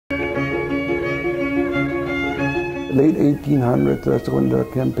Late 1800s, that's when the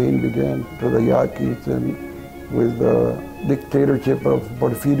campaign began to the Yaquis, and with the dictatorship of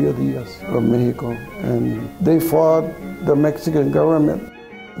Porfirio Diaz of Mexico. And they fought the Mexican government.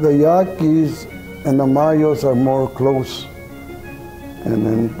 The Yaquis and the Mayos are more close, and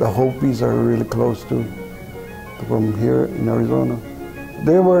then the Hopis are really close too, from here in Arizona.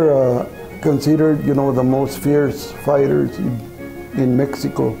 They were considered, you know, the most fierce fighters in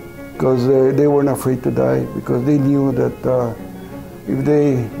Mexico, because they weren't afraid to die, because they knew that if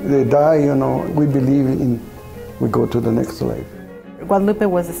they die, you know, we believe we go to the next life. Guadalupe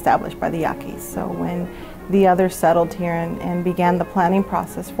was established by the Yaquis, so when the others settled here and began the planning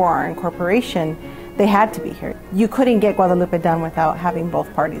process for our incorporation, they had to be here. You couldn't get Guadalupe done without having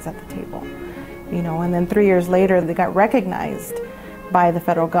both parties at the table, you know. And then 3 years later, they got recognized by the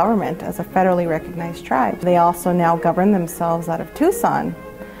federal government as a federally recognized tribe. They also now govern themselves out of Tucson,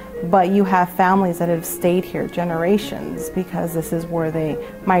 but you have families that have stayed here generations because this is where they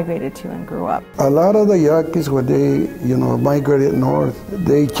migrated to and grew up. A lot of the Yaquis, when they, you know, migrated north,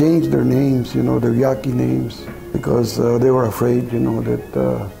 they changed their names, you know, their Yaqui names, because they were afraid, you know,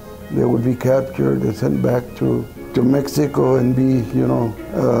 that they would be captured and sent back to Mexico and be, you know,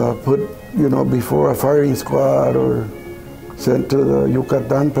 put, you know, before a firing squad or sent to the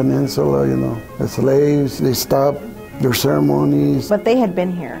Yucatan Peninsula, you know, as slaves. They stopped their ceremonies. But they had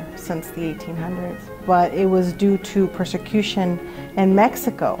been here since the 1800s, but it was due to persecution in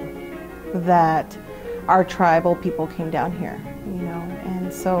Mexico that our tribal people came down here, you know,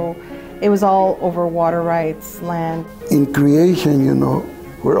 and so it was all over water rights, land. In creation, you know,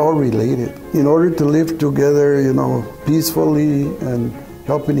 we're all related. In order to live together, you know, peacefully and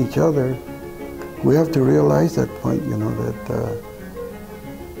helping each other, we have to realize that point, you know,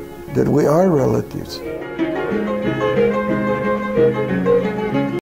 that we are relatives.